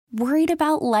Worried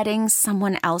about letting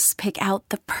someone else pick out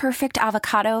the perfect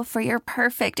avocado for your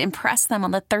perfect impress them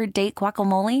on the third date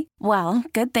guacamole? Well,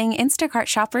 good thing Instacart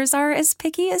shoppers are as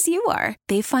picky as you are.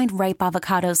 They find ripe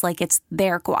avocados like it's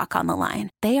their guac on the line.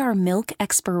 They are milk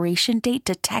expiration date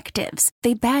detectives.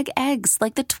 They bag eggs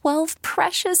like the 12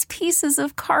 precious pieces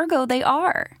of cargo they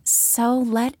are. So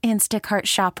let Instacart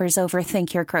shoppers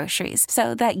overthink your groceries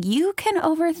so that you can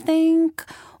overthink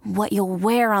what you'll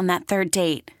wear on that third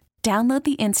date. Download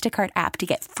the Instacart app to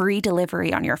get free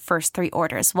delivery on your first 3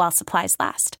 orders while supplies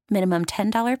last. Minimum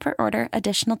 $10 per order.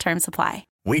 Additional terms apply.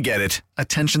 We get it.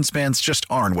 Attention spans just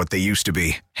aren't what they used to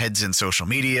be. Heads in social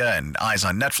media and eyes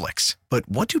on Netflix. But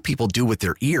what do people do with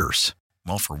their ears?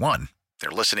 Well, for one, they're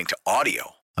listening to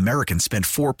audio. Americans spend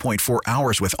 4.4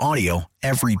 hours with audio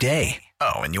every day.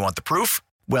 Oh, and you want the proof?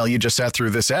 Well, you just sat through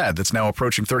this ad that's now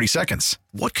approaching 30 seconds.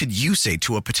 What could you say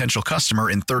to a potential customer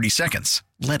in 30 seconds?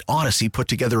 Let Odyssey put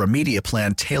together a media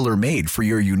plan tailor-made for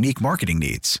your unique marketing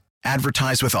needs.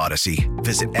 Advertise with Odyssey.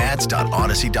 Visit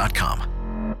ads.odyssey.com.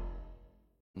 On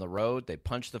the road, they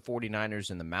punched the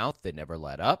 49ers in the mouth. They never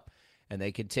let up, and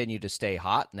they continue to stay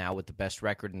hot now with the best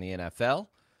record in the NFL.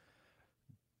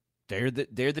 They're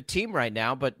the team right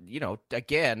now, but,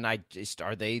 again,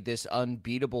 are they this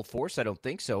unbeatable force? I don't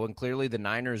think so, and clearly the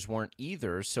Niners weren't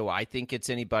either, so I think it's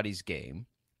anybody's game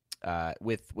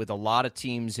with a lot of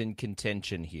teams in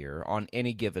contention here on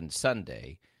any given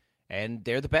Sunday, and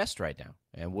they're the best right now,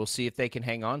 and we'll see if they can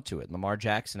hang on to it. Lamar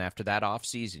Jackson, after that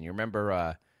offseason, you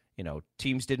remember,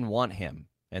 teams didn't want him,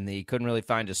 and he couldn't really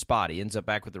find a spot. He ends up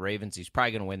back with the Ravens. He's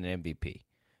probably going to win an MVP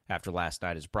after last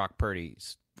night as Brock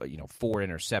Purdy's 4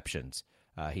 interceptions.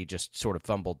 He just sort of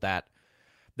fumbled that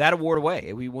award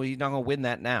away. He's not going to win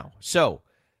that now. So,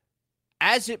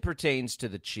 as it pertains to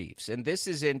the Chiefs, and this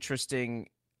is interesting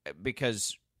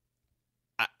because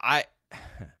I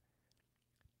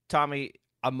Tommy,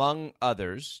 among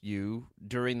others, you,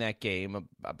 during that game,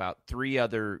 about 3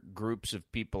 other groups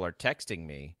of people are texting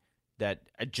me that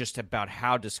just about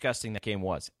how disgusting that game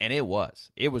was. And it was.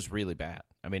 It was really bad.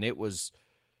 I mean, it was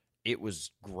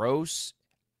gross.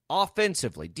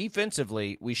 Offensively,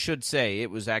 defensively, we should say it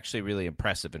was actually really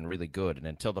impressive and really good. And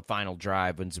until the final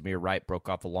drive when Zamir White broke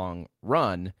off a long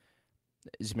run,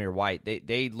 Zamir White,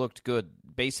 they looked good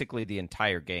basically the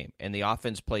entire game. And the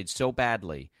offense played so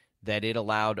badly that it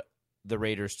allowed the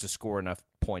Raiders to score enough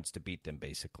points to beat them,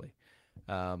 basically.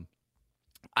 I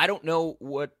don't know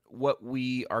what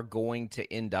we are going to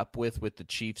end up with the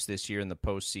Chiefs this year in the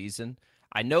postseason.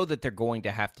 I know that they're going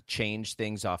to have to change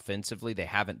things offensively. They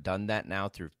haven't done that now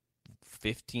through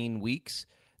 15 weeks.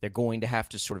 They're going to have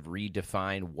to sort of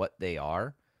redefine what they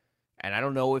are. And I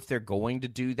don't know if they're going to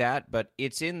do that, but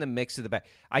it's in the mix of the back.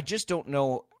 I just don't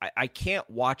know. I can't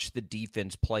watch the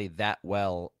defense play that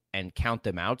well and count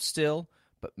them out still.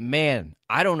 But, man,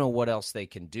 I don't know what else they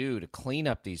can do to clean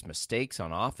up these mistakes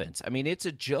on offense. I mean, it's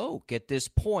a joke at this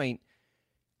point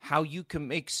how you can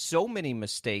make so many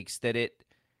mistakes that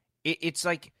it's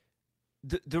like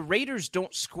the Raiders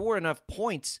don't score enough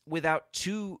points without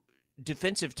 2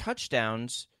 defensive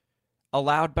touchdowns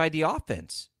allowed by the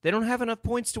offense. They don't have enough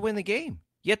points to win the game,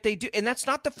 yet they do. And that's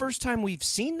not the first time we've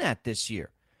seen that this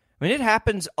year. I mean, it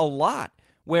happens a lot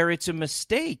where it's a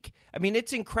mistake. I mean,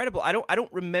 it's incredible. I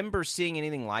don't remember seeing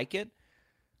anything like it.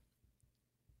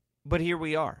 But here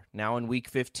we are now in week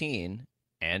 15,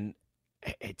 and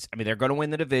they're going to win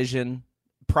the division.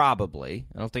 Probably.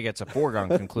 I don't think it's a foregone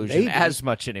conclusion as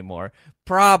much anymore.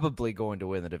 Probably going to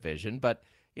win the division, but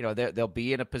they'll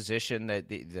be in a position that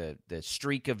the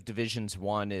streak of divisions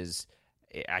won is,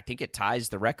 I think it ties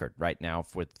the record right now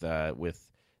with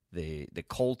the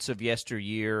Colts of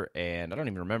yesteryear, and I don't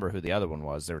even remember who the other one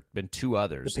was. There have been 2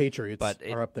 others. The Patriots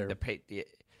are up there.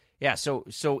 Yeah, so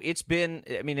it's been,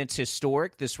 it's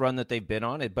historic, this run that they've been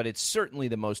on, but it's certainly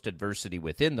the most adversity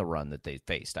within the run that they've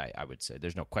faced, I would say.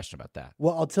 There's no question about that.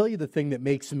 Well, I'll tell you the thing that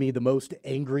makes me the most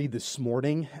angry this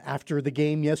morning after the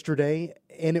game yesterday,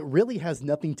 and it really has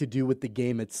nothing to do with the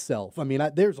game itself. I mean,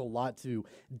 there's a lot to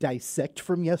dissect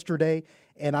from yesterday,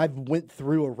 and I've went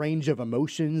through a range of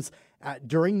emotions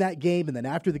during that game and then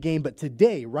after the game. But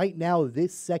today, right now,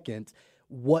 this second,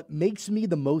 what makes me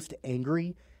the most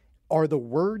angry are the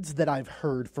words that I've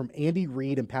heard from Andy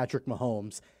Reid and Patrick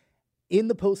Mahomes in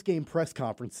the post-game press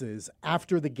conferences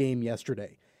after the game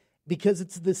yesterday, because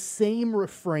it's the same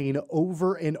refrain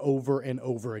over and over and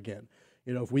over again.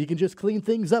 If we can just clean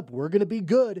things up, we're going to be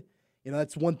good.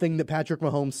 That's one thing that Patrick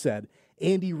Mahomes said.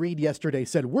 Andy Reid yesterday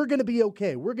said, we're going to be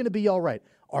okay. We're going to be all right.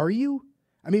 Are you?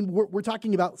 I mean, we're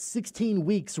talking about 16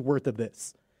 weeks worth of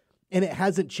this, and it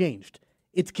hasn't changed.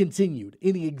 It's continued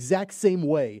in the exact same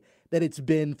way. that it's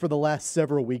been for the last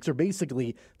several weeks, or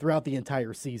basically throughout the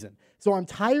entire season. So I'm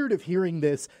tired of hearing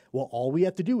this, well, all we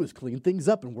have to do is clean things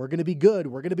up and we're going to be good,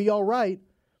 we're going to be all right.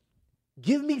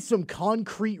 Give me some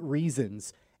concrete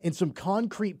reasons and some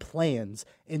concrete plans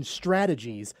and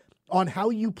strategies on how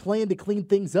you plan to clean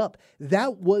things up.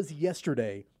 That was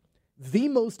yesterday the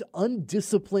most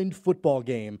undisciplined football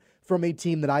game from a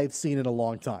team that I have seen in a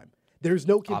long time. There's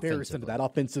no comparison to that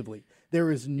offensively.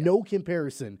 There is no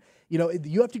comparison. You know,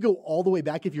 you have to go all the way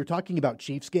back. If you're talking about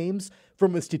Chiefs games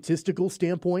from a statistical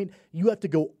standpoint, you have to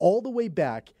go all the way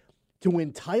back to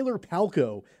when Tyler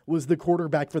Palko was the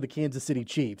quarterback for the Kansas City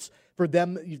Chiefs, for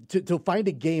them to find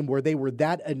a game where they were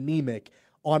that anemic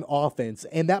on offense.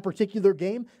 And that particular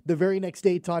game, the very next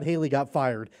day, Todd Haley got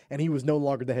fired, and he was no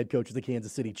longer the head coach of the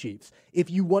Kansas City Chiefs. If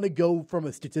you want to go from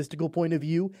a statistical point of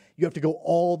view, you have to go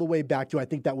all the way back to, I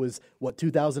think that was,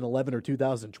 2011 or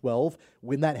 2012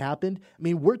 when that happened. I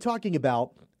mean, we're talking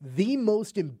about the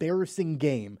most embarrassing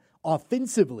game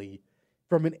offensively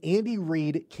from an Andy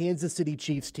Reid Kansas City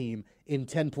Chiefs team in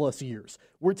 10-plus years.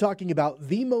 We're talking about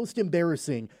the most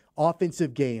embarrassing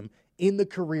offensive game in the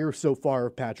career so far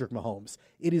of Patrick Mahomes.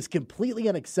 It is completely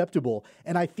unacceptable,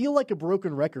 and I feel like a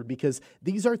broken record because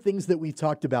these are things that we've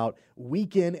talked about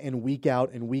week in and week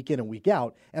out and week in and week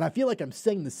out, and I feel like I'm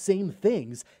saying the same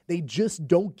things. They just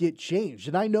don't get changed.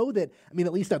 And I know that, I mean,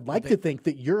 at least I'd like to think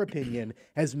that your opinion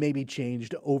has maybe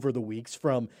changed over the weeks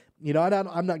from, you know,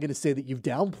 I'm not going to say that you've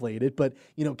downplayed it, but,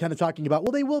 you know, kind of talking about,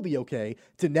 well, they will be okay,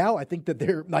 to now I think that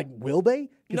they're like, will they?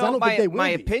 Because I don't think they will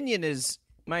be.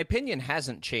 My opinion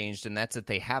hasn't changed, and that's that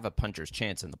they have a puncher's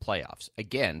chance in the playoffs.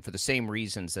 Again, for the same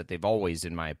reasons that they've always,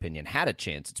 in my opinion, had a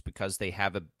chance. It's because they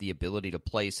have the ability to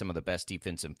play some of the best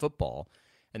defense in football,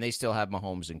 and they still have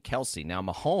Mahomes and Kelsey. Now,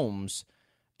 Mahomes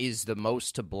is the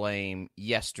most to blame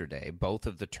yesterday. Both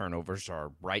of the turnovers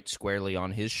are right squarely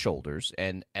on his shoulders,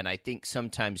 and I think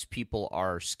sometimes people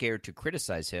are scared to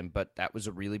criticize him, but that was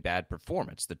a really bad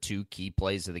performance. The two key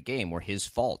plays of the game were his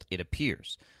fault, it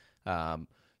appears.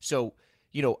 So,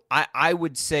 you know, I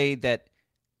would say that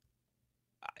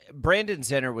Brandon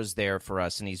Zenner was there for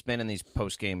us, and he's been in these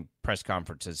post-game press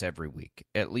conferences every week,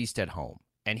 at least at home.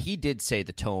 And he did say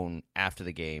the tone after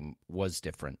the game was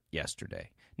different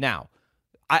yesterday. Now,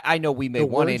 I know we may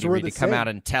want Andy Reid to come out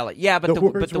and tell it. Yeah, but the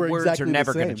words are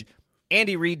never going to.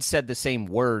 Andy Reid said the same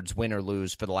words, win or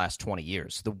lose, for the last 20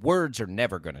 years. The words are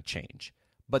never going to change,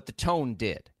 but the tone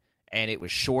did. And it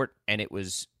was short, and it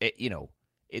was,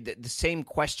 the same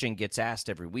question gets asked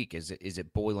every week. Is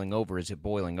it boiling over? Is it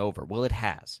boiling over? Well, it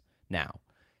has now.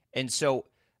 And so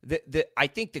I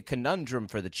think the conundrum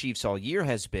for the Chiefs all year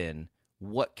has been,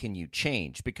 what can you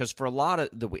change? Because for a lot of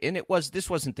this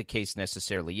wasn't the case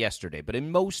necessarily yesterday, but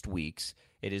in most weeks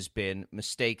it has been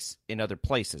mistakes in other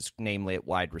places, namely at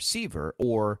wide receiver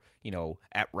or,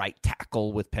 at right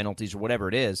tackle with penalties or whatever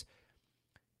it is.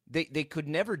 They could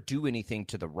never do anything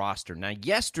to the roster. Now,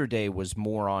 yesterday was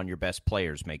more on your best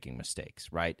players making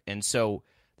mistakes, right? And so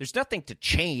there's nothing to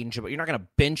change, but you're not going to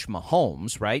bench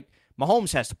Mahomes, right?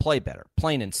 Mahomes has to play better,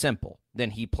 plain and simple,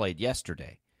 than he played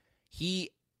yesterday.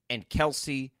 He and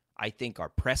Kelsey, I think, are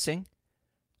pressing.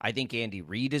 I think Andy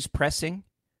Reid is pressing.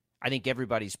 I think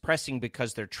everybody's pressing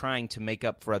because they're trying to make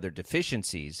up for other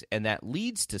deficiencies, and that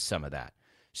leads to some of that.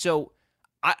 So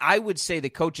I would say the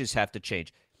coaches have to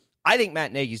change. I think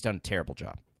Matt Nagy's done a terrible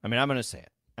job. I mean, I'm going to say it.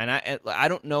 And I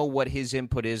don't know what his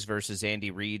input is versus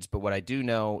Andy Reid's, but what I do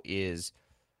know is,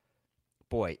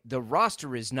 boy, the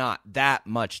roster is not that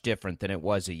much different than it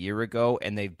was a year ago,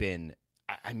 and they've been,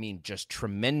 just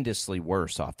tremendously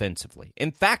worse offensively.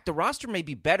 In fact, the roster may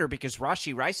be better because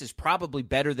Rashee Rice is probably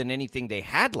better than anything they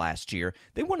had last year.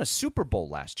 They won a Super Bowl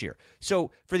last year.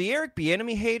 So for the Eric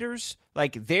Bieniemy haters,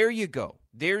 there you go.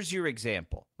 There's your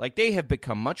example. They have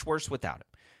become much worse without him.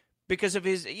 Because of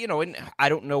his, and I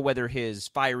don't know whether his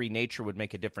fiery nature would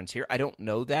make a difference here. I don't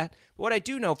know that. But what I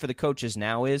do know for the coaches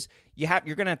now is you're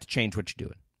going to have to change what you're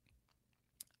doing.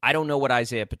 I don't know what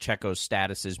Isaiah Pacheco's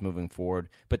status is moving forward,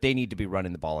 but they need to be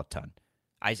running the ball a ton.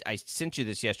 I sent you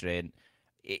this yesterday, and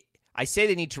I say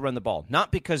they need to run the ball,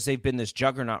 not because they've been this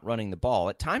juggernaut running the ball.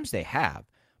 At times they have,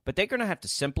 but they're going to have to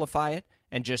simplify it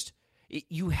and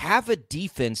you have a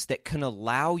defense that can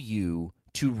allow you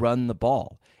to run the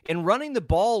ball. And running the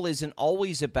ball isn't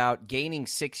always about gaining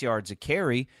 6 yards a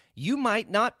carry. You might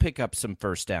not pick up some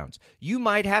first downs. You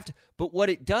might have to. But what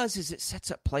it does is it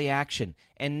sets up play action.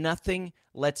 And nothing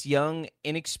lets young,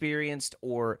 inexperienced,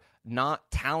 or not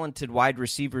talented wide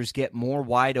receivers get more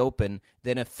wide open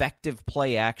than effective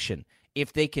play action.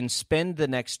 If they can spend the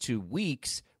next 2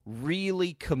 weeks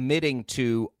really committing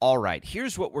to, all right,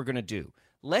 here's what we're going to do.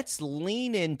 Let's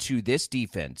lean into this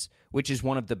defense, which is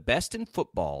one of the best in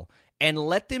football, and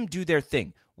let them do their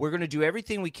thing. We're going to do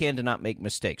everything we can to not make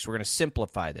mistakes. We're going to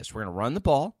simplify this. We're going to run the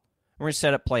ball. We're going to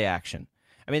set up play action.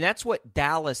 I mean, that's what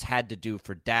Dallas had to do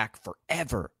for Dak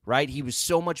forever, right? He was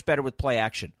so much better with play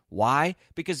action. Why?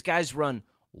 Because guys run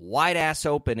wide ass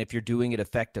open if you're doing it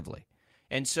effectively.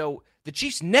 And so the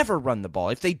Chiefs never run the ball.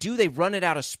 If they do, they run it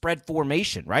out of spread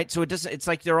formation, right? So it's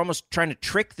like they're almost trying to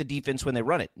trick the defense when they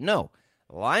run it. No.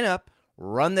 Line up,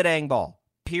 run the dang ball.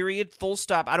 Period, full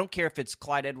stop. I don't care if it's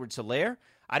Clyde Edwards-Helaire.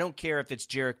 I don't care if it's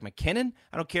Jerick McKinnon.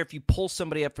 I don't care if you pull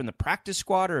somebody up from the practice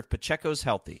squad or if Pacheco's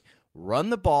healthy. Run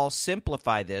the ball,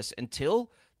 simplify this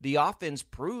until the offense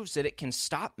proves that it can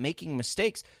stop making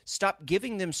mistakes. Stop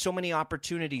giving them so many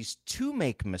opportunities to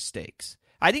make mistakes.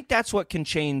 I think that's what can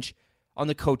change on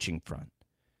the coaching front.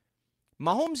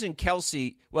 Mahomes and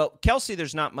Kelce,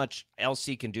 there's not much else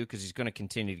he can do because he's going to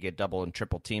continue to get double and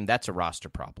triple teamed. That's a roster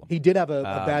problem. He did have a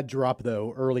bad drop,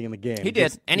 though, early in the game. He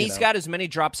did, and he's got as many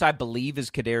drops, I believe,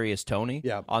 as Kadarius Toney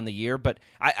on the year. But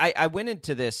I went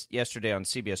into this yesterday on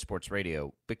CBS Sports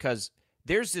Radio because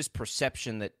there's this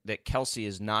perception that Kelce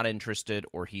is not interested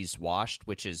or he's washed,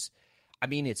 which is, I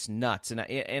mean, it's nuts. And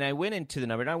I went into the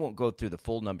number, and I won't go through the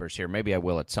full numbers here. Maybe I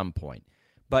will at some point.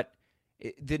 But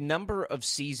the number of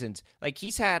seasons, like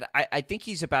he's had, I think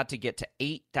he's about to get to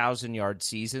 8,000-yard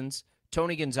seasons.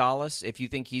 Tony Gonzalez, if you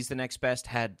think he's the next best,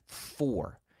 had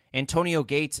 4. Antonio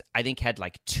Gates, I think, had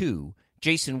like 2.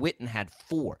 Jason Witten had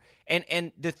 4.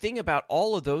 And the thing about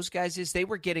all of those guys is they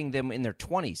were getting them in their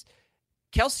 20s.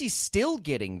 Kelce's still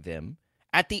getting them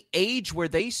at the age where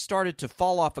they started to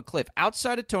fall off a cliff.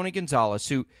 Outside of Tony Gonzalez,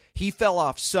 who he fell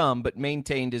off some but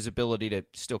maintained his ability to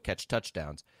still catch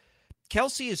touchdowns.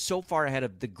 Kelce is so far ahead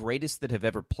of the greatest that have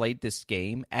ever played this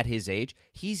game at his age.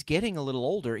 He's getting a little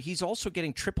older. He's also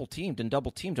getting triple-teamed and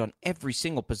double-teamed on every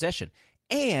single possession.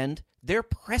 And they're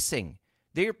pressing.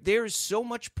 There's so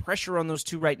much pressure on those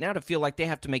two right now to feel like they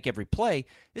have to make every play.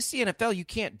 This is the NFL. You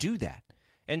can't do that.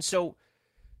 And so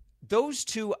those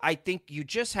two, I think you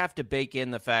just have to bake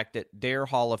in the fact that they're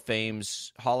Hall of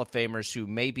Famers who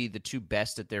may be the two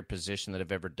best at their position that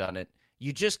have ever done it.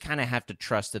 You just kind of have to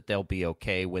trust that they'll be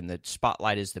okay when the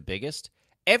spotlight is the biggest.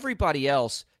 Everybody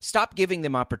else, stop giving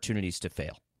them opportunities to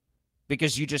fail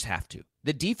because you just have to.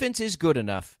 The defense is good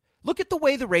enough. Look at the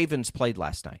way the Ravens played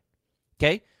last night,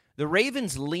 okay? The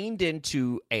Ravens leaned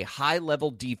into a high-level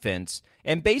defense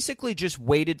and basically just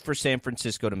waited for San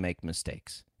Francisco to make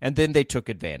mistakes, and then they took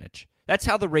advantage. That's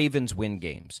how the Ravens win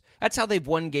games. That's how they've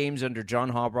won games under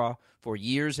John Harbaugh for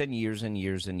years and years and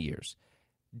years and years.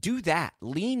 Do that.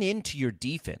 Lean into your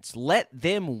defense. Let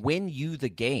them win you the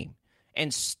game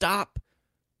and stop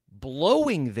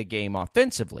blowing the game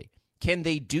offensively. Can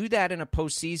they do that in a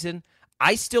postseason?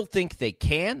 I still think they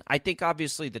can. I think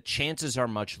obviously the chances are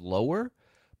much lower.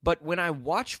 But when I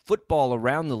watch football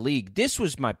around the league, this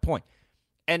was my point.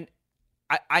 And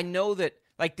I know that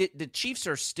like the Chiefs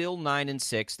are still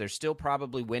 9-6. They're still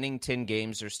probably winning 10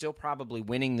 games. They're still probably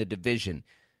winning the division.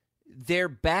 They're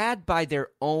bad by their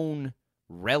own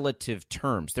relative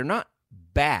terms. They're not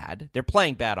bad. They're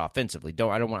playing bad offensively.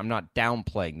 I'm not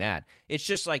downplaying that. It's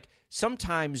just like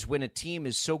sometimes when a team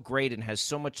is so great and has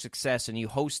so much success and you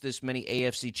host this many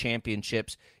AFC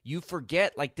championships, you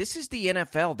forget like this is the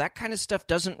NFL. That kind of stuff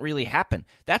doesn't really happen.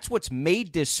 That's what's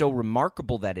made this so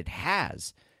remarkable that it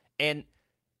has. And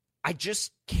I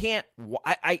just can't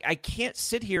I can't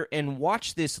sit here and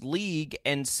watch this league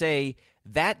and say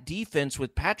that defense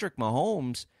with Patrick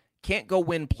Mahomes can't go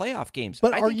win playoff games.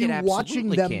 But are you watching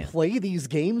them play these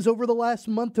games over the last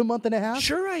month to month and a half?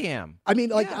 Sure I am. I mean,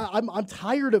 like, yeah. I'm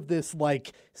tired of this,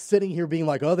 like, sitting here being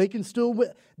like, oh, they can still win.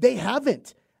 They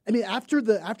haven't. I mean, after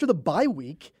the bye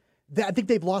week, I think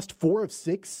they've lost 4 of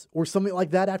 6 or something like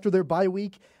that after their bye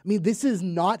week. I mean, this is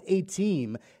not a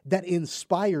team that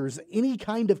inspires any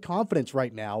kind of confidence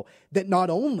right now that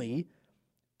not only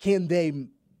can they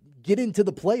get into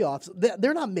the playoffs.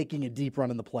 They're not making a deep run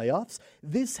in the playoffs.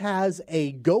 This has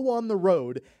a go on the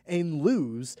road and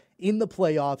lose in the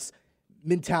playoffs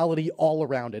mentality all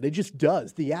around it. It just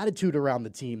does. The attitude around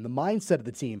the team, the mindset of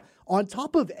the team, on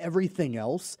top of everything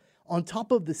else, on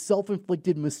top of the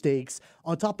self-inflicted mistakes,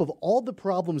 on top of all the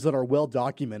problems that are well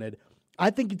documented, I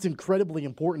think it's incredibly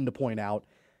important to point out,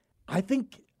 I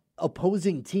think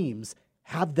opposing teams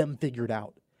have them figured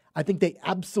out. I think they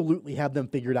absolutely have them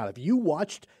figured out. If you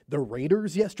watched the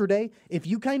Raiders yesterday, if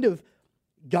you kind of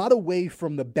got away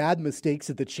from the bad mistakes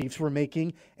that the Chiefs were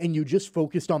making and you just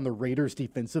focused on the Raiders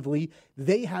defensively,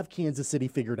 they have Kansas City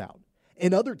figured out.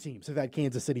 And other teams have had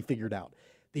Kansas City figured out.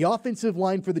 The offensive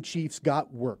line for the Chiefs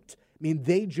got worked. I mean,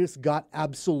 they just got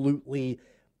absolutely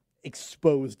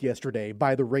exposed yesterday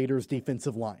by the Raiders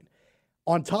defensive line.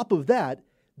 On top of that,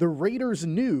 The Raiders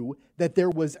knew that there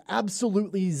was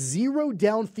absolutely zero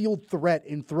downfield threat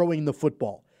in throwing the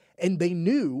football. And they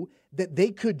knew that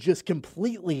they could just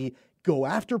completely go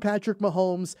after Patrick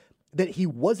Mahomes, that he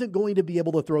wasn't going to be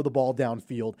able to throw the ball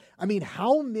downfield. I mean,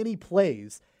 how many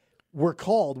plays were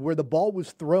called where the ball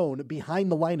was thrown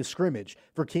behind the line of scrimmage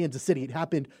for Kansas City? It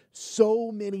happened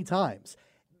so many times.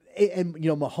 And,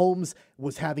 Mahomes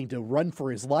was having to run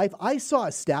for his life. I saw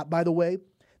a stat, by the way,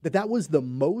 that was the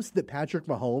most that Patrick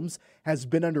Mahomes has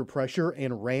been under pressure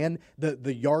and ran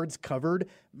the yards covered,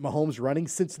 Mahomes running,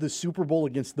 since the Super Bowl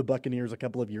against the Buccaneers a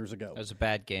couple of years ago. It was a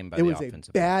bad game by the offensive line. It was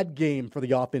a bad game for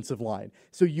the offensive line.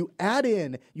 So you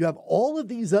have all of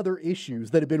these other issues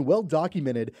that have been well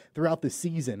documented throughout the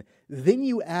season. Then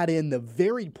you add in the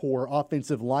very poor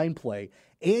offensive line play,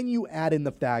 and you add in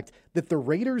the fact that the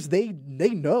Raiders, they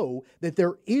know that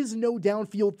there is no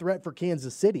downfield threat for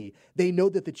Kansas City. They know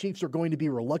that the Chiefs are going to be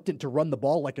reluctant to run the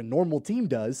ball like a normal team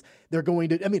does. They're going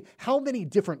to, how many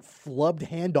different flubbed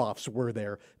handoffs were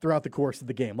there throughout the course of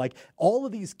the game? Like, all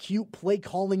of these cute play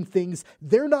calling things,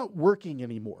 they're not working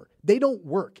anymore. They don't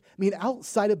work.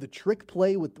 Outside of the trick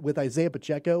play with Isaiah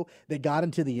Pacheco that got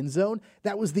into the end zone,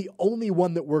 that was the only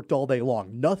one that worked all day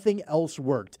long. Nothing else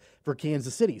worked for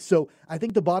Kansas City. So I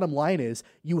think the bottom line is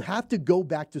you have to go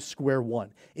back to square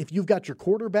one. If you've got your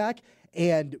quarterback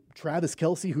and Travis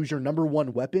Kelce, who's your number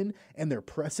one weapon, and they're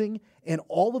pressing, and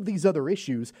all of these other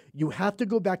issues, you have to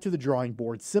go back to the drawing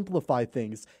board, simplify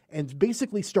things, and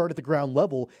basically start at the ground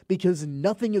level, because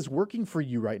nothing is working for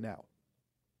you right now.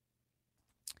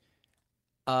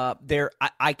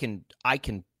 I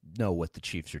can know what the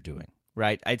Chiefs are doing,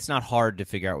 right? It's not hard to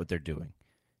figure out what they're doing.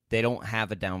 They don't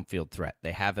have a downfield threat.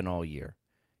 They haven't all year.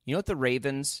 You know what the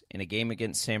Ravens, in a game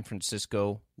against San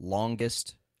Francisco,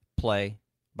 longest play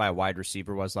by a wide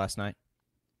receiver was last night?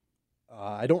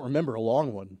 I don't remember a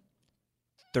long one.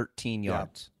 13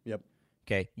 yards. Yeah. Yep.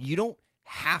 Okay. You don't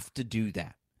have to do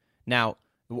that. Now,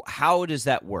 how does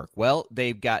that work? Well,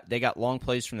 they got long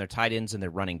plays from their tight ends and their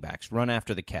running backs. Run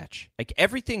after the catch. Like,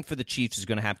 everything for the Chiefs is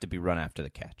going to have to be run after the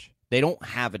catch. They don't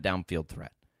have a downfield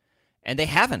threat. And they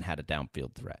haven't had a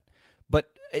downfield threat.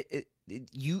 But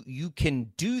you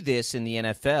can do this in the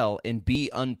NFL and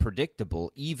be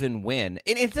unpredictable even when –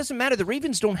 and it doesn't matter. The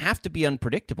Ravens don't have to be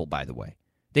unpredictable, by the way.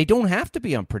 They don't have to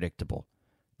be unpredictable.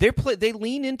 They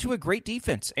lean into a great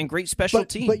defense and great special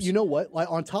teams. But you know what? Like,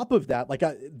 on top of that,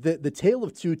 the tale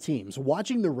of two teams,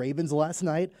 watching the Ravens last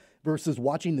night versus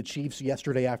watching the Chiefs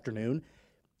yesterday afternoon,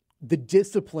 the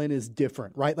discipline is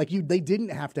different, right? Like, they didn't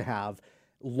have to have –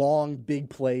 long, big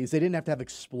plays. They didn't have to have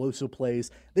explosive plays.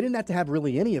 They didn't have to have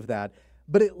really any of that.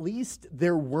 But at least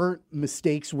there weren't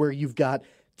mistakes where you've got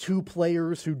two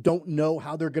players who don't know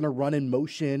how they're going to run in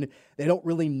motion. They don't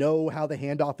really know how the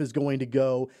handoff is going to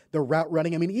go. The route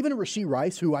running. Even Rashee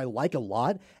Rice, who I like a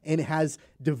lot and has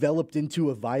developed into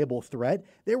a viable threat,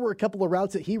 there were a couple of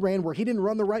routes that he ran where he didn't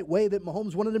run the right way that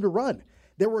Mahomes wanted him to run.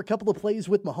 There were a couple of plays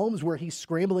with Mahomes where he's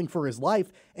scrambling for his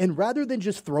life, and rather than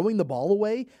just throwing the ball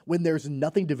away when there's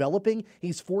nothing developing,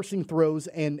 he's forcing throws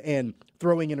and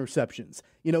throwing interceptions.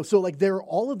 So there are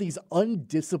all of these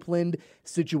undisciplined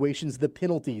situations, the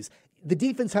penalties. The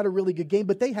defense had a really good game,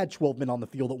 but they had 12 men on the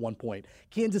field at one point.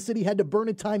 Kansas City had to burn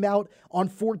a timeout on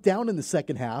 4th down in the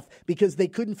second half because they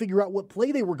couldn't figure out what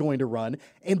play they were going to run,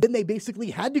 and then they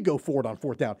basically had to go for it on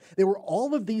 4th down. There were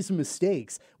all of these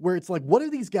mistakes where it's like, what are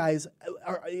these guys?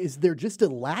 Is there just a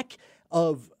lack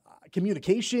of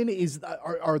communication?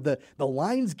 Are the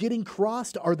lines getting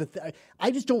crossed?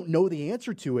 I just don't know the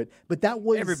answer to it, but that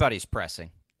was... Everybody's pressing,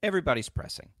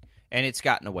 and it's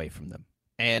gotten away from them.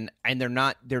 And they're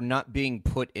not being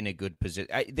put in a good position.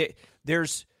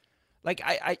 There's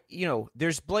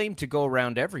blame to go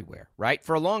around everywhere, right?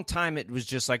 For a long time, it was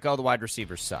just like, oh, the wide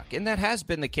receivers suck, and that has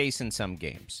been the case in some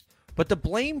games. But the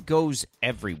blame goes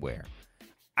everywhere.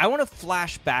 I want to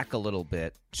flash back a little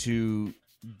bit to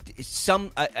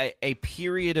a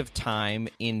period of time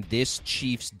in this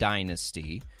Chiefs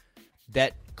dynasty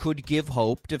that could give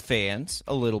hope to fans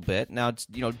a little bit. Now it's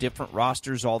different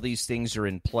rosters, all these things are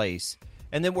in place.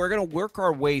 And then we're going to work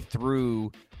our way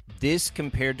through this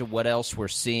compared to what else we're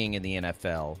seeing in the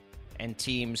NFL and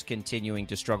teams continuing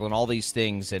to struggle and all these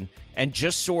things and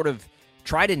just sort of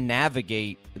try to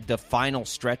navigate the final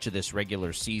stretch of this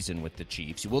regular season with the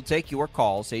Chiefs. We'll take your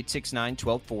calls.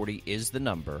 869-1240 is the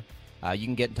number. You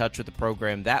can get in touch with the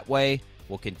program that way.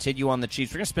 We'll continue on the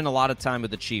Chiefs. We're going to spend a lot of time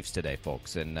with the Chiefs today,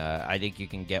 folks, and I think you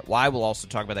can get why. We'll also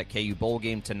talk about that KU Bowl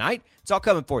game tonight. It's all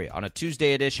coming for you on a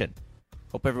Tuesday edition.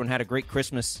 Hope everyone had a great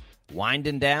Christmas,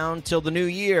 winding down till the new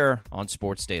year on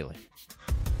Sports Daily.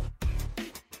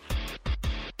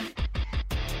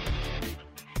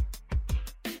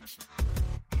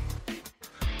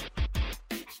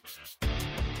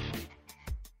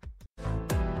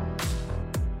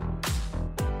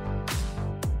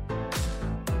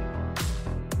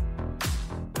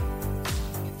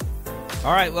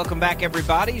 All right, welcome back,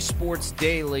 everybody. Sports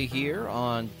Daily here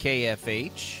on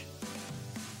KFH.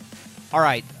 All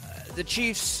right, the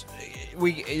Chiefs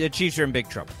are in big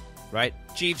trouble, right?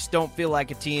 Chiefs don't feel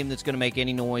like a team that's going to make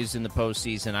any noise in the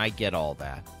postseason. I get all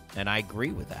that, and I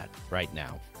agree with that right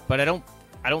now. But I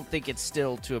don't think it's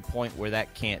still to a point where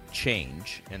that can't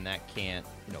change and that can't,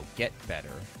 get better.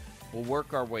 We'll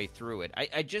work our way through it.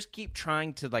 I just keep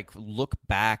trying to look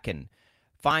back and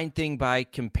find thing by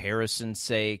comparison's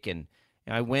sake. And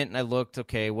I went and I looked,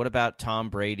 okay, what about Tom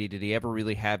Brady? Did he ever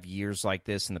really have years like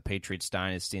this in the Patriots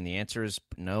dynasty? And the answer is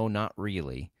no, not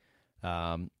really.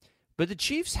 But the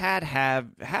Chiefs have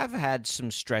had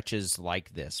some stretches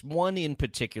like this. One in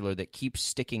particular that keeps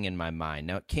sticking in my mind.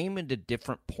 Now, it came at a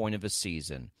different point of a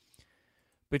season.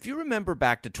 But if you remember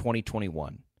back to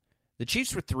 2021, the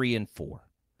Chiefs were 3-4.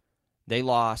 They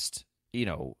lost,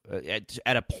 at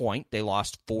a point, they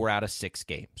lost 4 out of 6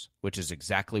 games, which is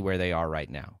exactly where they are right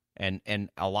now. And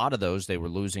a lot of those they were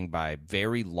losing by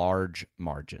very large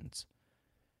margins.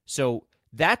 So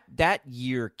that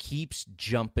year keeps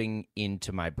jumping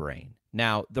into my brain.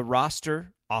 Now, the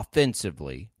roster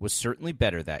offensively was certainly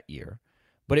better that year,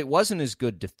 but it wasn't as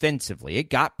good defensively.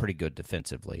 It got pretty good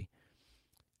defensively.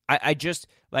 I just,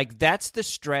 that's the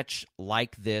stretch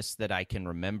like this that I can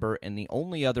remember, and the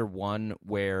only other one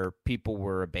where people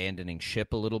were abandoning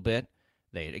ship a little bit.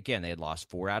 They had lost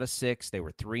 4 out of 6. They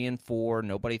were 3-4.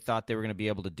 Nobody thought they were going to be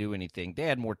able to do anything. They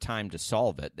had more time to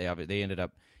solve it. They ended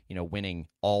up, winning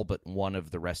all but one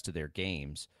of the rest of their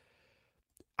games.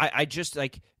 I just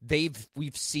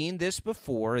we've seen this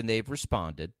before and they've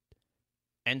responded,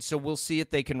 and so we'll see if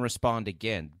they can respond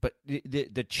again. But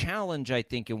the challenge, I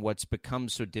think, and what's become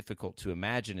so difficult to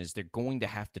imagine is they're going to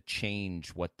have to change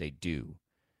what they do.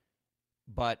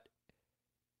 But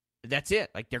that's it.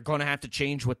 They're going to have to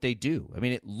change what they do. I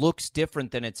mean, it looks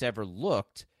different than it's ever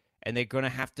looked, and they're going to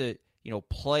have to,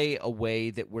 play a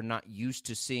way that we're not used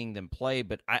to seeing them play.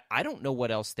 But I don't know what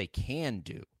else they can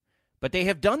do. But they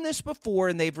have done this before,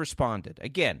 and they've responded.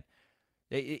 Again,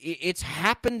 it's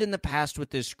happened in the past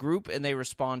with this group, and they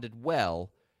responded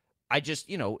well. I just,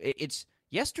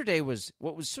 yesterday was,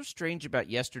 what was so strange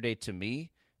about yesterday to me,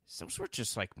 those were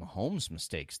just Mahomes'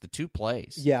 mistakes, the 2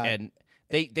 plays. Yeah. And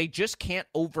They just can't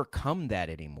overcome that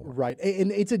anymore. Right.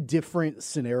 And it's a different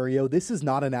scenario. This is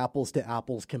not an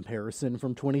apples-to-apples comparison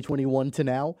from 2021 to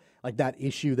now, that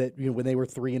issue that, when they were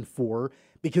 3-4,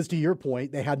 because to your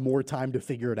point, they had more time to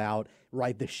figure it out,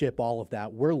 right the ship, all of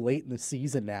that. We're late in the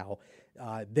season now.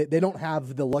 They don't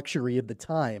have the luxury of the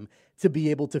time to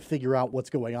be able to figure out what's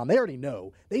going on. They already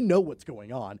know. They know what's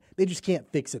going on. They just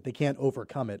can't fix it. They can't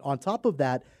overcome it. On top of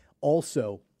that,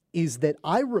 also, is that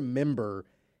I remember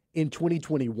in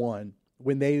 2021,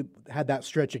 when they had that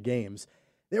stretch of games,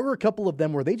 there were a couple of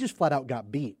them where they just flat out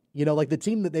got beat. The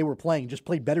team that they were playing just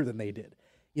played better than they did.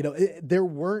 There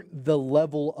weren't the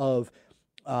level of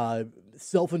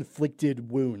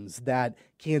self-inflicted wounds that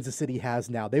Kansas City has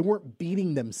now. They weren't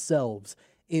beating themselves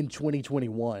in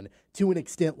 2021 to an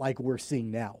extent like we're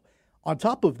seeing now. On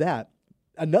top of that,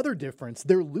 another difference,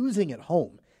 they're losing at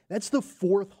home. That's the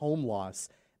 4th home loss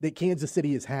that Kansas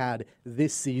City has had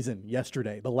this season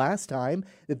yesterday. The last time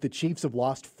that the Chiefs have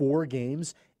lost 4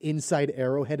 games inside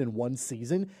Arrowhead in one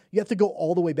season, you have to go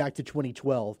all the way back to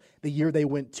 2012, the year they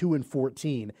went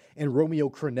 2-14, and Romeo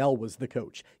Crennel was the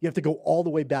coach. You have to go all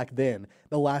the way back then,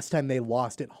 the last time they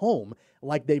lost at home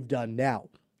like they've done now.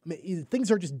 I mean,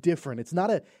 things are just different. It's not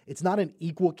an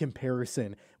equal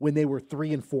comparison when they were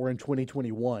 3-4 in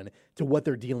 2021 to what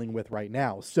they're dealing with right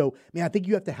now. So, I think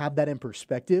you have to have that in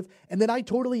perspective. And then I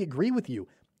totally agree with you.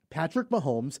 Patrick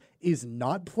Mahomes is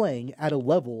not playing at a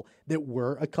level that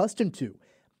we're accustomed to.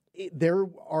 There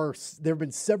have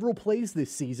been several plays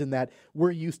this season that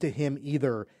we're used to him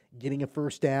either getting a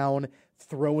first down,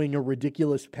 throwing a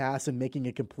ridiculous pass and making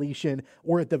a completion,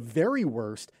 or at the very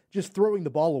worst, just throwing the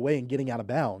ball away and getting out of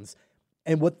bounds.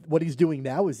 And what he's doing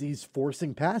now is he's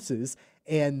forcing passes,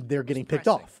 and they're getting picked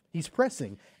off. He's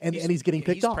pressing, and he's getting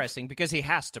picked off. He's pressing because he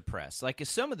has to press.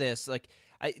 Some of this,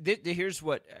 here's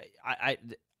what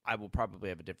I will probably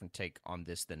have a different take on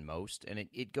this than most, and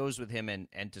it goes with him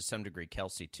and to some degree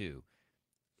Kelsey too.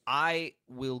 I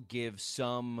will give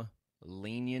some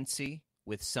leniency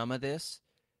with some of this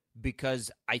because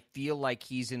I feel like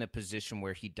he's in a position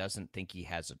where he doesn't think he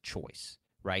has a choice,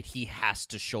 right? He has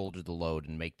to shoulder the load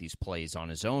and make these plays on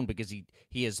his own because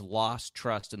he has lost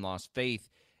trust and lost faith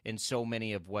in so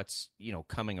many of what's,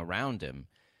 coming around him.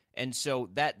 And so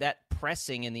that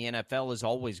pressing in the NFL is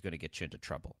always going to get you into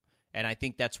trouble. And I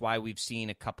think that's why we've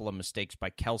seen a couple of mistakes by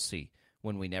Kelsey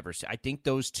when we never – I think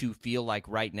those two feel like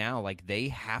right now, they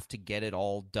have to get it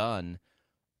all done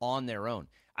on their own.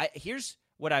 Here's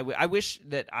I wish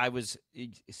that I was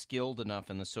skilled enough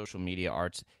in the social media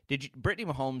arts. Did you,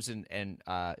 Brittany Mahomes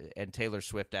and Taylor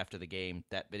Swift after the game,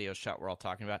 that video shot we're all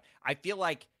talking about? I feel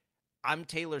like I'm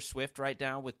Taylor Swift right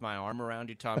now with my arm around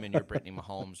you, Tom, and you're Brittany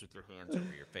Mahomes with your hands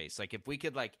over your face. Like if we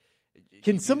could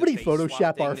can somebody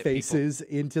Photoshop our faces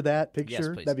into that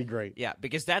picture? Yes, that'd be great. Yeah,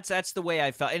 because that's the way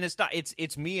I felt, and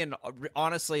it's me, and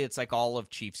honestly, it's like all of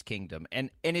Chiefs Kingdom, and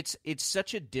it's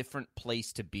such a different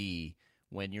place to be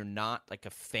when you're not like a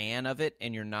fan of it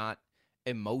and you're not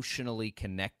emotionally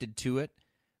connected to it,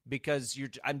 because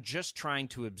I'm just trying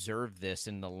to observe this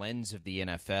in the lens of the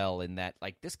NFL, in that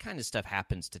like this kind of stuff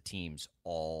happens to teams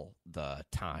all the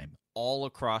time, all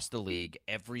across the league,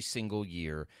 every single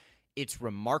year. It's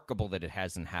remarkable that it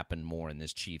hasn't happened more in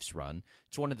this Chiefs run.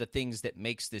 It's one of the things that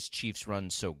makes this Chiefs run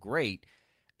so great.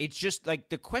 It's just like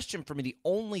the question for me, the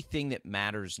only thing that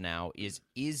matters now is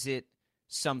it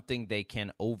something they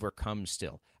can overcome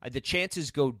still? The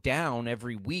chances go down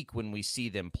every week when we see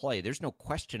them play. There's no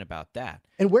question about that.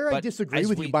 And where I disagree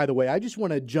with you, by the way, I just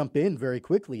want to jump in very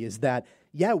quickly, is that,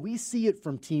 yeah, we see it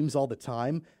from teams all the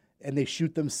time, and they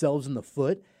shoot themselves in the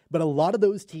foot. But a lot of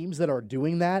those teams that are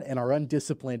doing that and are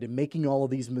undisciplined and making all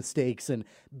of these mistakes and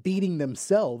beating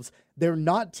themselves, they're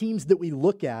not teams that we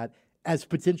look at as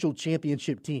potential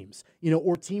championship teams,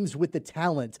 or teams with the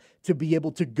talent to be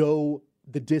able to go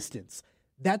the distance.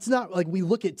 That's not like we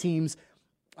look at teams,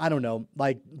 I don't know,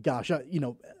 like, gosh,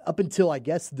 up until I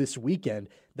guess this weekend,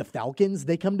 the Falcons,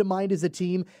 they come to mind as a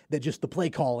team that just the play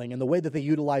calling and the way that they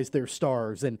utilize their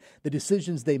stars and the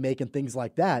decisions they make and things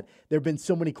like that. There have been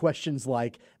so many questions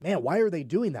like, man, why are they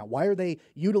doing that? Why are they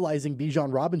utilizing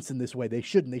Bijan Robinson this way? They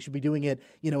shouldn't. They should be doing it,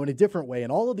 in a different way,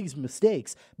 and all of these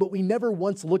mistakes. But we never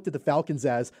once looked at the Falcons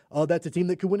as, oh, that's a team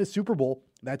that could win a Super Bowl.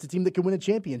 That's a team that could win a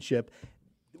championship.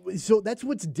 So that's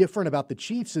what's different about the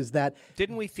Chiefs, is that...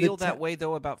 Didn't we feel that way,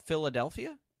 though, about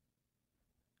Philadelphia?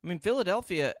 I mean,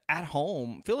 Philadelphia at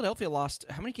home, Philadelphia lost,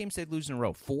 how many games did they lose in a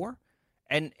row? 4?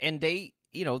 And they,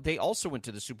 they also went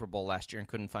to the Super Bowl last year and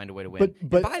couldn't find a way to win.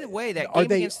 But by the way, that game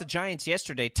against the Giants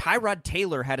yesterday, Tyrod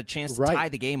Taylor had a chance to tie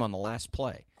the game on the last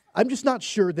play. I'm just not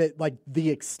sure that, like, the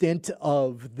extent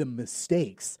of the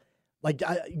mistakes... Like,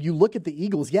 you look at the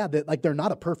Eagles, they're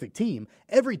not a perfect team.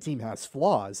 Every team has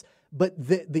flaws. But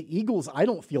the Eagles, I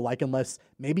don't feel like, unless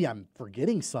maybe I'm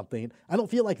forgetting something, I don't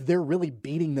feel like they're really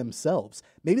beating themselves.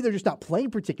 Maybe they're just not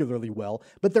playing particularly well,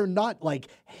 but they're not like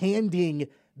handing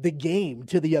the game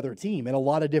to the other team in a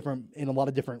lot of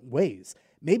different ways.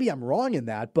 Maybe I'm wrong in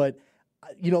that, but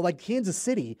like Kansas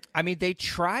City. I mean, they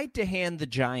tried to hand the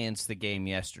Giants the game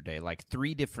yesterday, like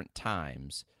 3 different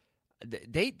times.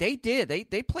 They did.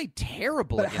 They played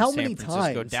terrible against San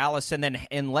Francisco, Dallas,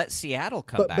 and let Seattle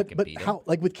come back and beat them.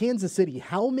 Like with Kansas City,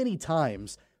 how many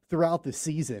times throughout the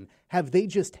season have they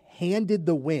just handed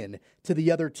the win to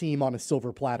the other team on a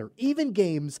silver platter? Even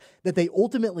games that they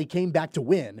ultimately came back to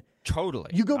win. Totally.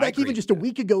 You go back even just a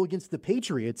week ago against the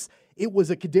Patriots, it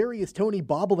was a Kadarius Toney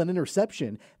bobble and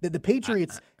interception that the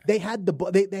Patriots they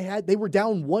were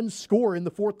down 1 score in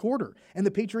the fourth quarter, and the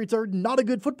Patriots are not a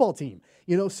good football team.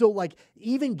 So like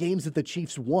even games that the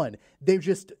Chiefs won, they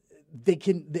just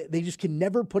can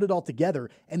never put it all together,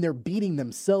 and they're beating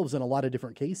themselves in a lot of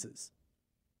different cases.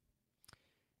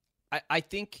 I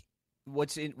think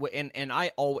what's in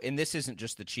and this isn't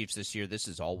just the Chiefs this year, this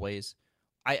is always.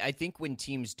 I think when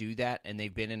teams do that and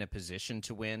they've been in a position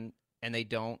to win and they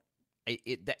don't,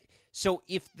 so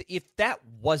if that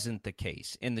wasn't the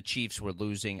case and the Chiefs were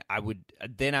losing, I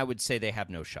would say they have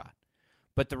no shot.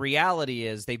 But the reality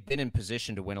is they've been in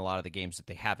position to win a lot of the games that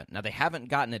they haven't. Now they haven't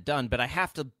gotten it done, but I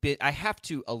have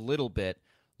to a little bit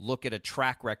look at a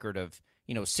track record of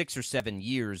 6 or 7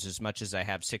 years as much as I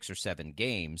have 6 or 7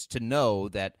 games to know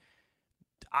that.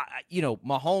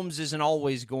 Mahomes isn't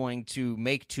always going to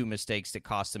make 2 mistakes that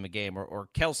cost them a game, or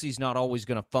Kelsey's not always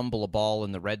going to fumble a ball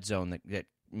in the red zone that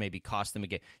maybe cost them a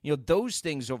game. Those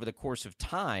things over the course of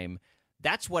time,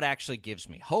 that's what actually gives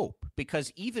me hope,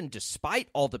 because even despite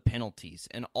all the penalties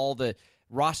and all the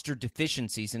roster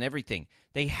deficiencies and everything,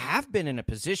 they have been in a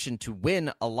position to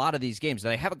win a lot of these games.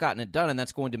 They haven't gotten it done, and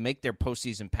that's going to make their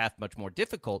postseason path much more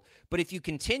difficult. But if you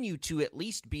continue to at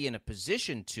least be in a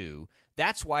position to,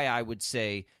 that's why I would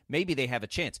say maybe they have a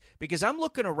chance. Because I'm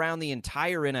looking around the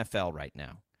entire NFL right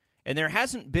now, and there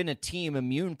hasn't been a team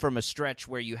immune from a stretch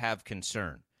where you have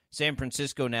concern. San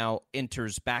Francisco now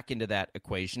enters back into that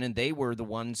equation, and they were the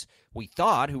ones we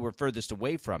thought who were furthest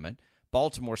away from it.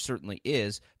 Baltimore certainly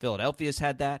is. Philadelphia's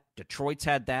had that. Detroit's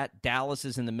had that. Dallas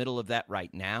is in the middle of that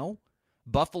right now.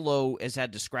 Buffalo has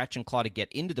had to scratch and claw to get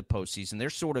into the postseason. They're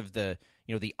sort of the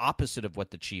opposite of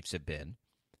what the Chiefs have been.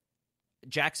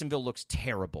 Jacksonville looks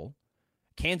terrible.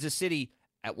 Kansas City,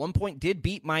 at one point did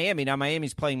beat Miami. Now,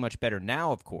 Miami's playing much better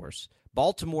now, of course.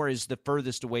 Baltimore is the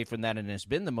furthest away from that and has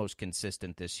been the most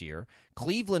consistent this year.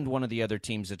 Cleveland, one of the other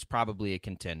teams that's probably a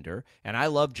contender, and I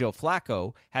love Joe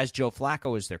Flacco, has Joe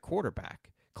Flacco as their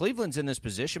quarterback. Cleveland's in this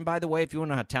position, by the way, if you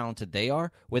want to know how talented they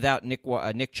are, without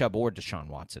Nick Chubb or Deshaun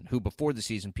Watson, who before the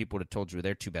season people would have told you were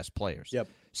their two best players. Yep.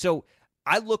 So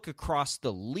I look across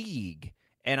the league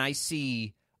and I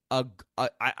see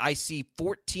I see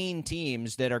 14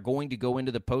 teams that are going to go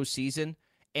into the postseason,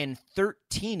 and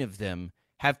 13 of them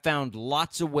have found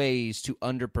lots of ways to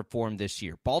underperform this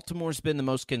year. Baltimore's been the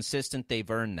most consistent. They've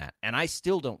earned that. And I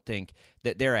still don't think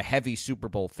that they're a heavy Super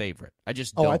Bowl favorite. I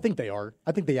just don't. Oh, I think they are.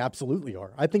 I think they absolutely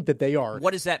are. I think that they are.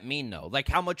 What does that mean, though? Like,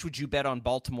 how much would you bet on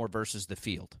Baltimore versus the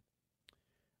field?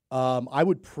 I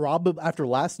would probably, after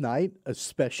last night,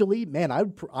 especially, man, I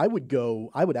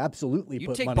would absolutely You'd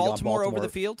put take money on Baltimore Baltimore over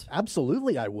the field?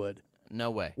 Absolutely, I would. No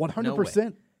way.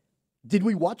 100%. Did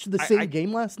we watch the same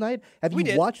game last night? Have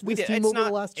you watched this team over the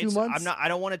last 2 months? I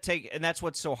don't want to take, and that's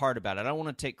what's so hard about it. I don't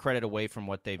want to take credit away from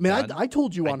what they've done. I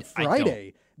told you on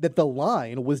Friday that the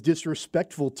line was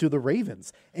disrespectful to the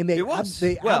Ravens, and they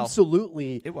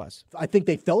absolutely it was. I think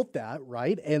they felt that,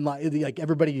 right? And like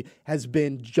everybody has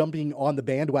been jumping on the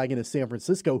bandwagon of San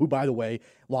Francisco, who, by the way,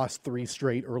 lost 3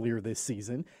 straight earlier this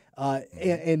season.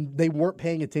 And they weren't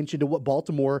paying attention to what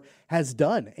Baltimore has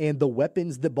done and the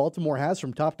weapons that Baltimore has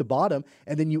from top to bottom.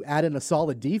 And then you add in a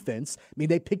solid defense. I mean,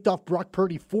 they picked off Brock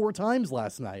Purdy 4 times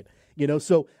last night.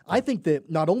 So I think that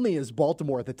not only is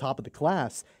Baltimore at the top of the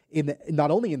class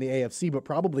not only in the AFC, but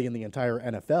probably in the entire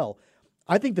NFL.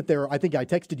 I think that I think I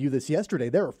texted you this yesterday.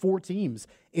 There are 4 teams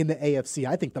in the AFC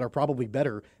I think that are probably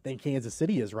better than Kansas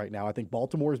City is right now. I think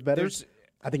Baltimore is better.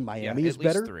 I think Miami is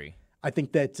better. 3. I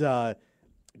think that,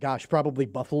 probably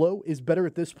Buffalo is better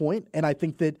at this point, and I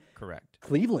think that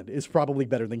Cleveland is probably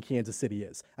better than Kansas City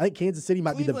is. I think Kansas City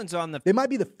might be the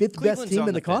 5th best team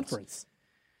in the conference.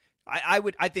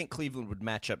 I think Cleveland would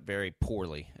match up very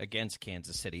poorly against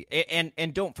Kansas City, and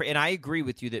I agree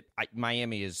with you that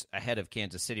Miami is ahead of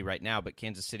Kansas City right now, but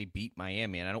Kansas City beat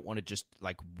Miami, and I don't want to just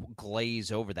glaze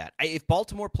over that. If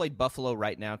Baltimore played Buffalo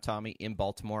right now, Tommy, in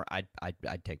Baltimore, I'd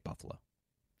take Buffalo.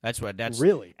 That's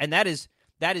really, and that is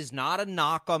not a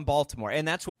knock on Baltimore, and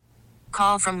that's what.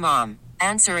 Call from mom.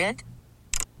 Answer it.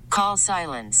 Call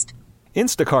silenced.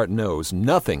 Instacart knows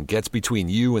nothing gets between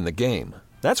you and the game.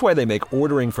 That's why they make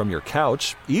ordering from your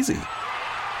couch easy.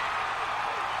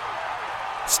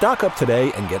 Stock up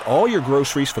today and get all your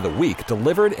groceries for the week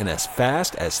delivered in as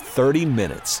fast as 30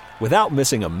 minutes without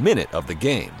missing a minute of the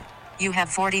game. You have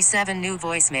 47 new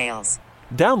voicemails.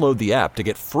 Download the app to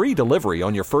get free delivery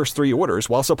on your first 3 orders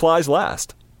while supplies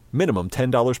last. Minimum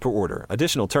 $10 per order.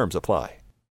 Additional terms apply.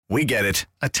 We get it.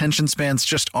 Attention spans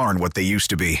just aren't what they used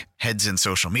to be. Heads in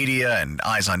social media and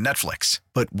eyes on Netflix.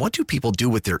 But what do people do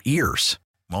with their ears?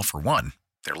 Well, for one,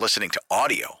 they're listening to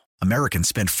audio. Americans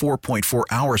spend 4.4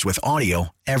 hours with audio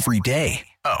every day.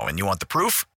 Oh, and you want the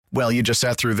proof? Well, you just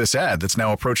sat through this ad that's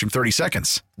now approaching 30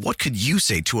 seconds. What could you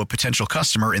say to a potential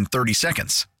customer in 30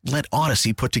 seconds? Let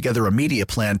Odyssey put together a media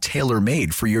plan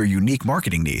tailor-made for your unique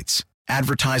marketing needs.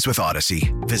 Advertise with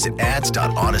Odyssey. Visit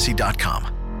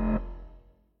ads.odyssey.com.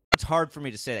 It's hard for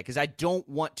me to say that because I don't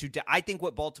want to. I think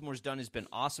what Baltimore's done has been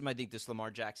awesome. I think this Lamar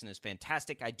Jackson is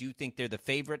fantastic. I do think they're the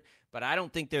favorite, but I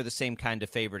don't think they're the same kind of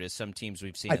favorite as some teams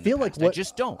we've seen. I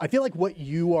just don't. I feel like what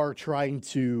you are trying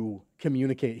to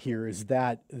communicate here is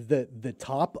that the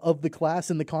top of the class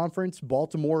in the conference,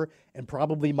 Baltimore and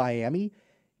probably Miami,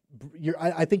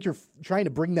 I think you're trying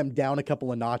to bring them down a couple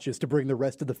of notches to bring the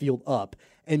rest of the field up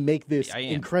and make this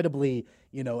incredibly,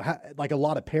 like a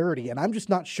lot of parity. And I'm just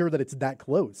not sure that it's that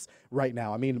close right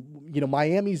now. I mean,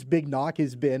 Miami's big knock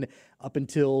has been up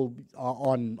until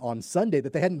on Sunday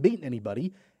that they hadn't beaten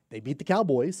anybody. They beat the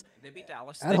Cowboys. They beat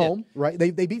Dallas at home, right?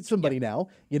 They beat somebody now,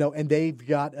 and they've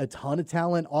got a ton of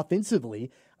talent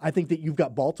offensively. I think that you've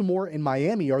got Baltimore and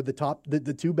Miami are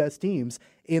the 2 best teams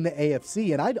in the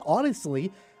AFC. And I'd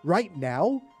honestly, right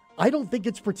now, I don't think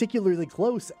it's particularly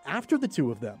close after the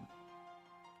 2 of them.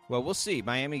 Well, we'll see.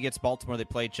 Miami gets Baltimore, they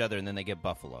play each other, and then they get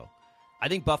Buffalo. I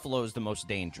think Buffalo is the most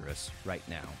dangerous right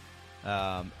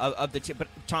now of the two. But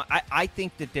Tom, I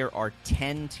think that there are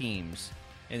 10 teams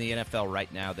in the NFL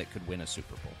right now that could win a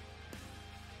Super Bowl.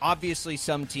 Obviously,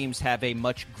 some teams have a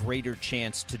much greater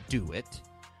chance to do it,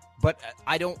 but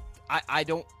I don't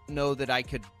know that I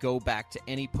could go back to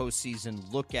any postseason,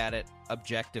 look at it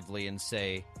objectively, and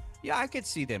say, yeah, I could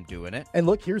see them doing it. And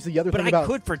look, here's the other thing But I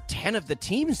could for 10 of the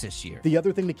teams this year. The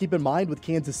other thing to keep in mind with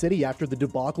Kansas City after the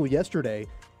debacle yesterday,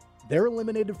 they're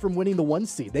eliminated from winning the 1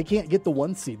 seed. They can't get the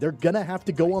 1 seed. They're going to have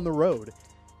to go on the road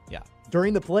Yeah.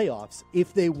 during the playoffs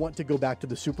if they want to go back to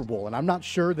the Super Bowl. And I'm not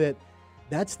sure that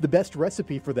that's the best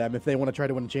recipe for them if they want to try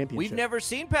to win a championship. We've never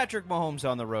seen Patrick Mahomes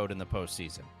on the road in the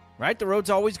postseason, right? The road's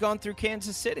always gone through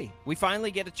Kansas City. We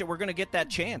finally we're going to get that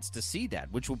chance to see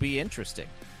that, which will be interesting.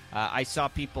 I saw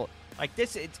people like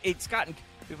this. It's gotten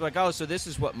people like, oh, so this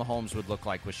is what Mahomes would look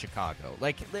like with Chicago.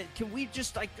 Like, can we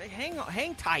just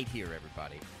hang tight here,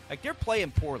 everybody? Like, they're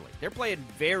playing poorly. They're playing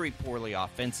very poorly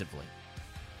offensively.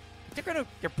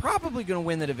 They're probably gonna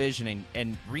win the division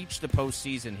and reach the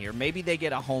postseason here. Maybe they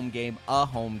get a home game.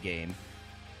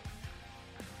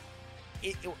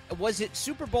 Was it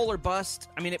Super Bowl or bust?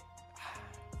 I mean,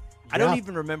 I don't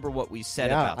even remember what we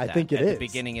said about that at the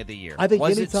beginning of the year. I think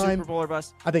was it Super Bowl or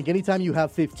bust? I think anytime you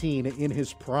have 15 in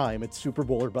his prime, it's Super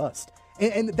Bowl or bust.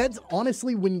 And that's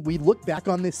honestly, when we look back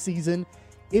on this season,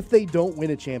 if they don't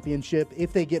win a championship,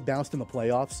 if they get bounced in the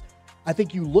playoffs, I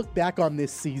think you look back on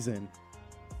this season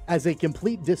as a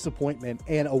complete disappointment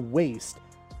and a waste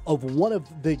of one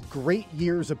of the great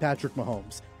years of Patrick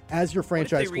Mahomes as your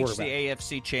franchise quarterback. What if they reach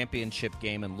the AFC Championship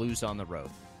game and lose on the road?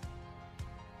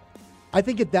 I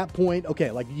think at that point,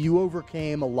 okay, like you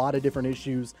overcame a lot of different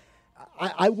issues.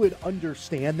 I would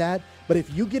understand that. But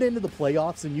if you get into the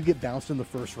playoffs and you get bounced in the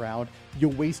first round, you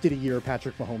wasted a year of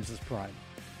Patrick Mahomes' prime.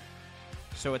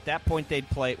 So at that point, they'd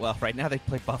play, well, right now they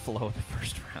play Buffalo in the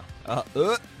first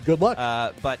round. Good luck.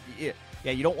 But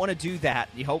yeah, you don't want to do that.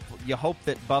 You hope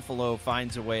that Buffalo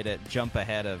finds a way to jump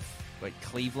ahead of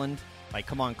Cleveland. Like,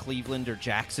 come on, Cleveland or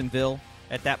Jacksonville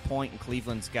at that point, and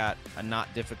Cleveland's got a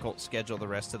not difficult schedule the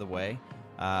rest of the way.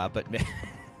 But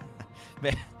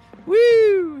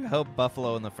woo! I hope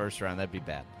Buffalo in the first round. That'd be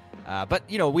bad. But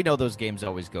we know those games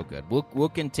always go good. We'll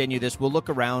continue this. We'll look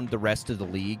around the rest of the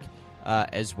league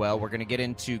as well. We're going to get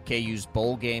into KU's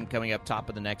bowl game coming up top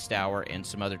of the next hour and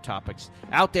some other topics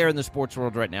out there in the sports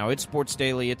world right now. It's Sports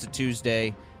Daily. It's a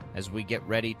Tuesday as we get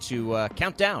ready to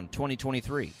count down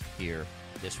 2023 here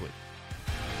this week.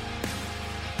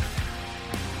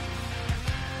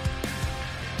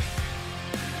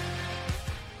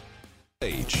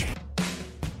 Age.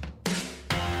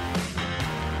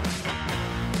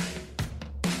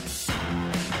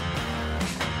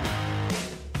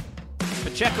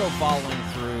 Pacheco falling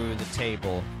through the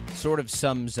table sort of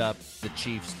sums up the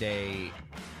Chiefs' day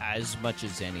as much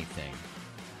as anything.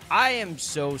 I am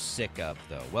so sick of,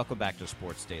 though. Welcome back to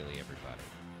Sports Daily, everybody.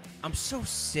 I'm so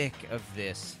sick of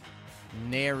this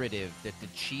narrative that the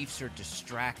Chiefs are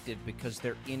distracted because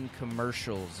they're in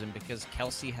commercials and because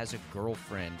Kelsey has a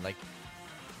girlfriend. Like,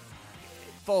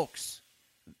 folks,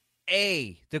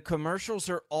 the commercials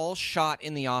are all shot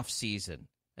in the off-season.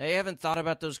 They haven't thought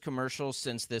about those commercials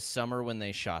since this summer when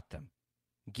they shot them.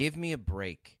 Give me a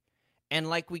break. And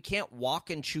we can't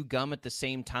walk and chew gum at the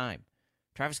same time.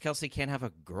 Travis Kelce can't have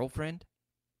a girlfriend?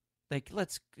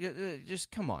 Let's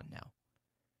just come on now.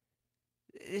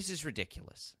 This is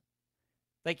ridiculous.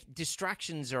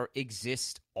 Distractions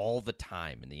exist all the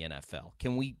time in the NFL.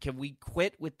 Can we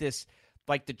quit with this?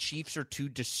 The Chiefs are too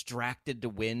distracted to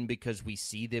win because we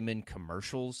see them in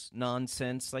commercials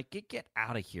nonsense. Get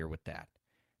out of here with that.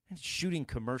 And shooting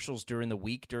commercials during the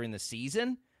week, during the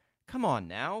season? Come on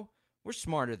now. We're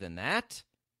smarter than that.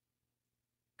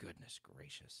 Goodness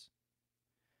gracious.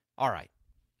 All right.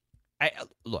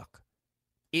 Look,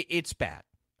 it's bad.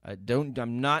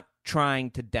 I'm not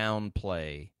trying to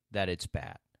downplay that it's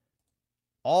bad.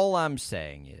 All I'm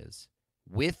saying is,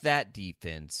 with that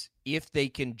defense, if they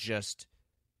can just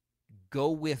go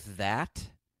with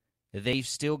that, they've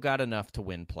still got enough to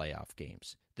win playoff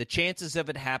games. The chances of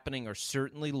it happening are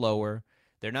certainly lower.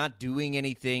 They're not doing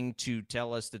anything to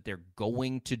tell us that they're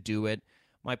going to do it.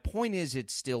 My point is,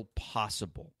 it's still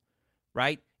possible,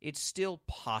 right? It's still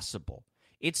possible.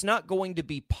 It's not going to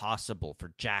be possible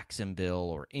for Jacksonville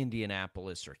or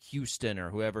Indianapolis or Houston or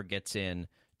whoever gets in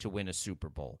to win a Super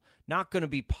Bowl. Not going to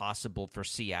be possible for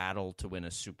Seattle to win a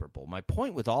Super Bowl. My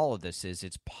point with all of this is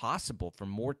it's possible for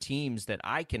more teams that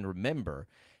I can remember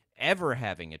ever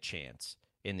having a chance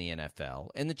in the NFL,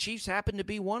 and the Chiefs happen to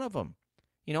be one of them.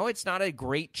 It's not a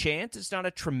great chance. It's not a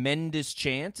tremendous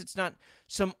chance. It's not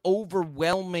some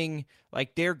overwhelming,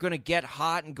 they're going to get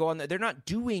hot and go on there. They're not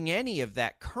doing any of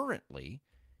that currently.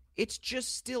 It's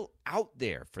just still out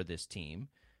there for this team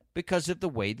because of the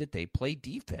way that they play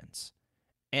defense.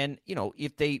 And,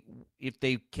 if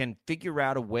they can figure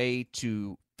out a way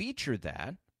to feature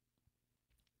that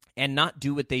and not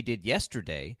do what they did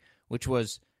yesterday, which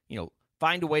was,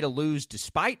 find a way to lose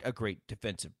despite a great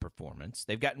defensive performance.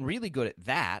 They've gotten really good at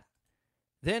that.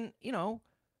 Then,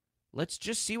 let's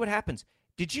just see what happens.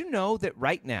 Did you know that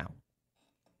right now,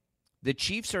 the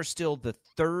Chiefs are still the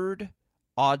third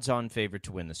odds-on favorite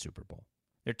to win the Super Bowl?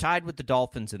 They're tied with the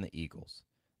Dolphins and the Eagles.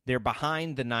 They're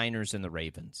behind the Niners and the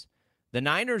Ravens. The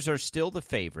Niners are still the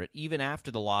favorite, even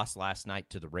after the loss last night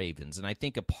to the Ravens. And I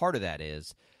think a part of that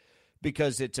is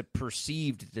because it's a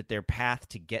perceived that their path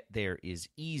to get there is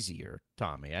easier,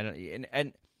 Tommy.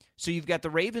 And so you've got the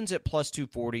Ravens at plus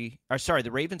 240.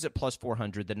 The Ravens at plus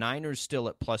 400. The Niners still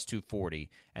at plus 240.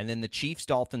 And then the Chiefs,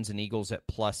 Dolphins, and Eagles at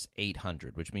plus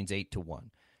 800, which means 8-1.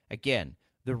 Again,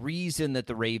 the reason that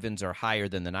the Ravens are higher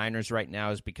than the Niners right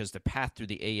now is because the path through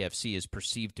the AFC is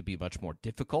perceived to be much more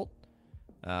difficult.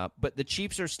 But the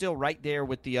Chiefs are still right there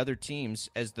with the other teams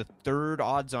as the third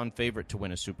odds-on favorite to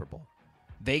win a Super Bowl.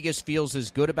 Vegas feels as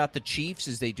good about the Chiefs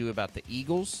as they do about the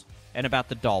Eagles and about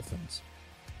the Dolphins.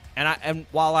 And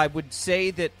while I would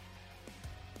say that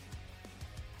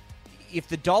if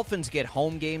the Dolphins get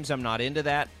home games, I'm not into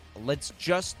that.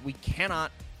 We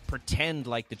cannot pretend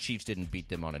like the Chiefs didn't beat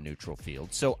them on a neutral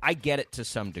field. So I get it to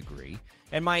some degree.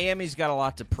 And Miami's got a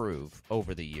lot to prove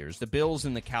over the years. The Bills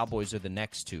and the Cowboys are the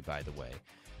next two, by the way.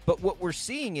 But what we're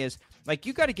seeing is,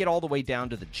 you got to get all the way down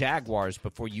to the Jaguars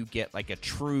before you get, a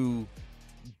true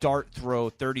dart throw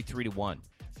 33-1.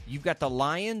 You've got the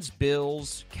Lions,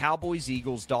 Bills, Cowboys,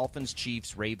 Eagles, Dolphins,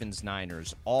 Chiefs, Ravens,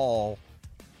 Niners, all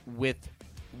with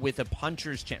a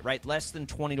puncher's chance, right? Less than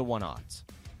 20-1 odds.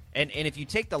 And if you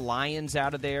take the Lions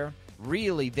out of there,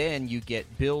 really then you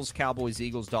get Bills, Cowboys,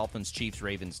 Eagles, Dolphins, Chiefs,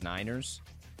 Ravens, Niners.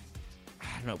 I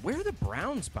don't know. Where are the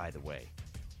Browns, by the way,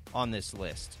 on this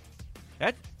list?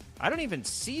 I don't even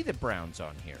see the Browns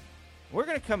on here. We're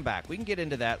going to come back. We can get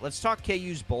into that. Let's talk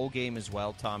KU's bowl game as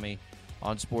well, Tommy,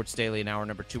 on Sports Daily in hour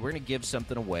number 2. We're going to give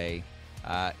something away.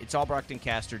 It's all Brockton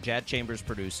Caster. Jad Chambers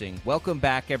producing. Welcome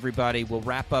back, everybody. We'll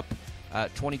wrap up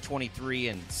 2023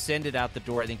 and send it out the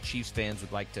door. I think Chiefs fans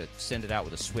would like to send it out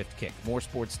with a swift kick. More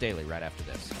Sports Daily right after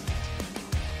this.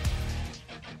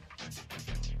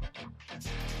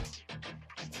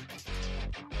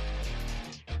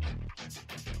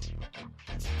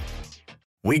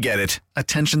 We get it.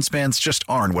 Attention spans just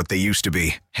aren't what they used to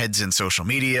be. Heads in social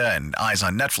media and eyes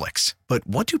on Netflix. But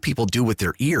what do people do with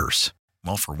their ears?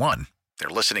 Well, for one, they're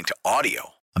listening to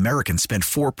audio. Americans spend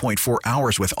 4.4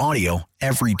 hours with audio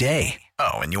every day.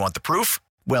 Oh, and you want the proof?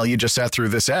 Well, you just sat through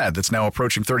this ad that's now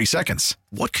approaching 30 seconds.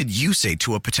 What could you say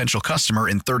to a potential customer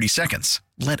in 30 seconds?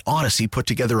 Let Odyssey put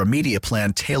together a media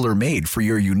plan tailor-made for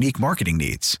your unique marketing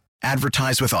needs.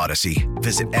 Advertise with Odyssey.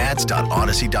 Visit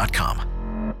ads.odyssey.com.